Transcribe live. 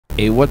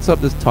Hey, what's up?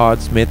 This is Todd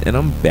Smith and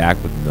I'm back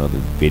with another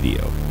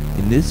video.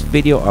 In this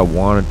video I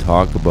want to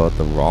talk about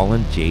the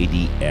Roland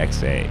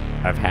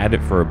JD-Xa. I've had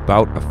it for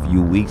about a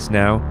few weeks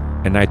now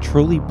and I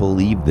truly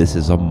believe this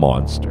is a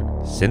monster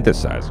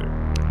synthesizer.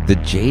 The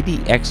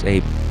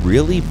JD-Xa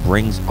really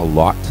brings a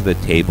lot to the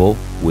table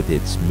with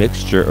its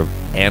mixture of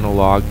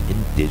analog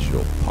and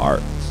digital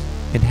parts.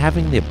 And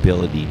having the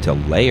ability to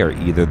layer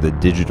either the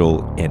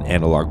digital and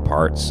analog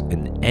parts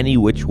in any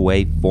which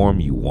way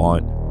form you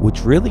want,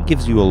 which really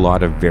gives you a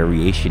lot of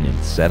variation in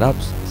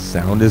setups,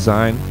 sound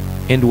design,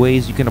 and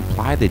ways you can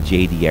apply the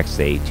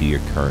JD-Xa to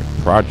your current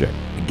project.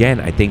 Again,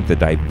 I think the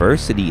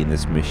diversity in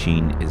this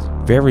machine is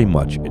very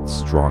much its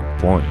strong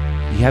point.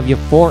 You have your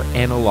 4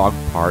 analog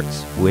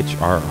parts, which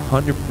are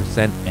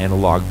 100%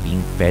 analog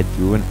being fed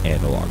through an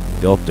analog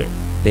filter.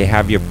 They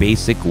have your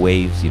basic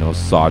waves,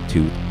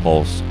 sawtooth,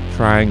 pulse,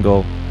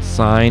 triangle,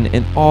 sine,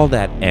 and all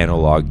that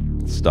analog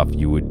stuff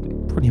you would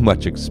pretty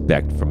much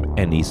expect from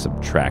any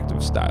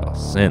subtractive style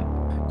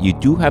synth. You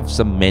do have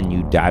some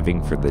menu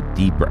diving for the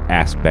deeper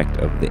aspect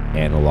of the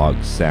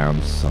analog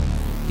sounds, some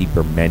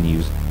deeper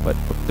menus, but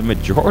the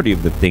majority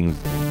of the things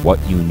what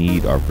you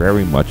need are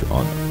very much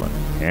on the front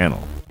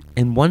panel.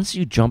 And once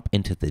you jump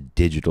into the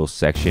digital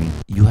section,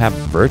 you have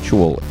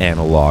virtual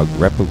analog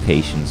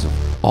replications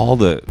of all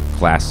the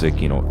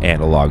classic,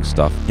 analog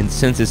stuff. And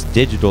since it's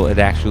digital, it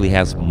actually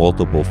has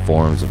multiple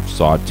forms of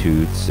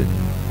sawtooths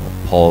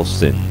and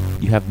pulse, and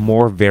you have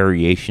more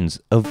variations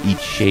of each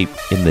shape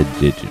in the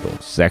digital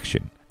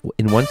section.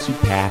 And once you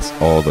pass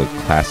all the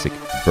classic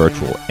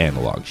virtual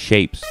analog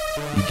shapes,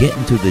 you get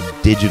into the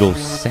digital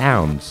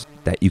sounds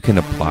that you can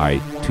apply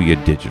to your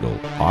digital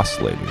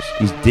oscillators.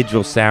 These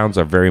digital sounds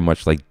are very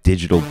much like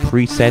digital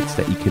presets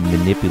that you can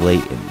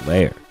manipulate and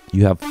layer.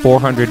 You have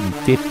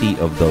 450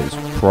 of those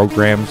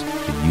programs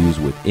to use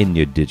within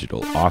your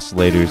digital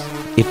oscillators.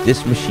 If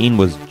this machine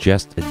was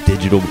just a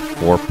digital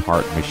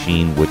 4-part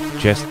machine with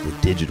just the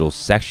digital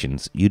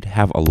sections, you'd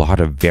have a lot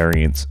of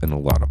variance and a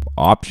lot of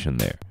option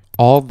there.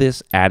 All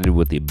this added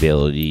with the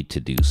ability to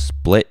do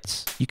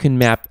splits. You can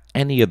map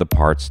any of the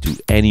parts to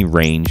any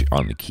range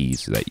on the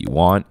keys that you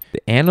want.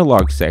 The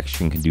analog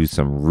section can do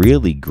some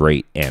really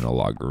great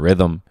analog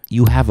rhythm.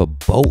 You have a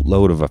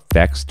boatload of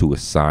effects to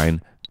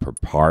assign per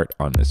part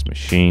on this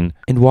machine.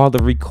 And while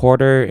the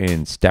recorder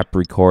and step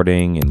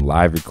recording and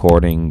live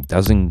recording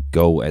doesn't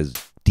go as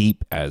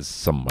deep as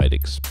some might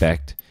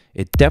expect,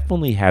 it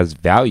definitely has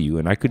value,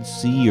 and I could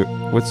see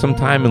with some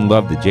time and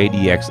love the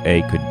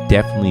JD-Xa could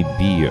definitely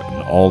be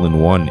an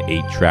all-in-one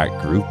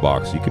 8-track groove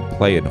box. You could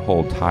play a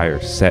whole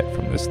entire set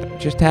from this thing.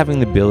 Just having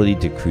the ability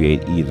to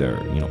create either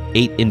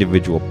 8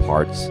 individual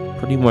parts,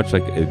 pretty much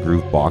like a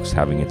groove box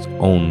having its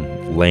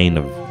own lane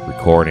of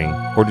recording,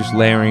 or just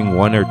layering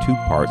 1 or 2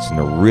 parts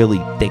into really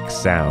thick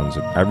sounds.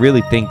 I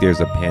really think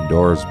there's a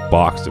Pandora's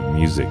box of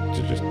music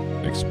to just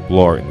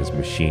explore in this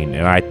machine,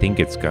 and I think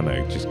it's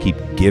gonna just keep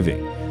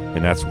giving.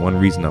 And that's one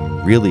reason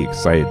I'm really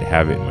excited to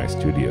have it in my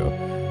studio.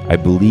 I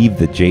believe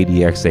the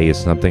JD-Xa is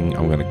something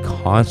I'm going to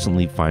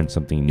constantly find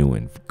something new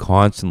and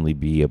constantly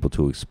be able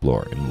to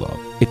explore and love.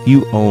 If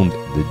you owned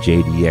the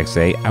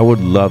JD-Xa, I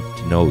would love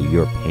to know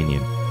your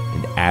opinion.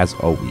 And as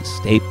always,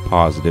 stay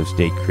positive,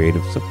 stay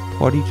creative,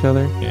 support each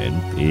other,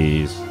 and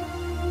peace.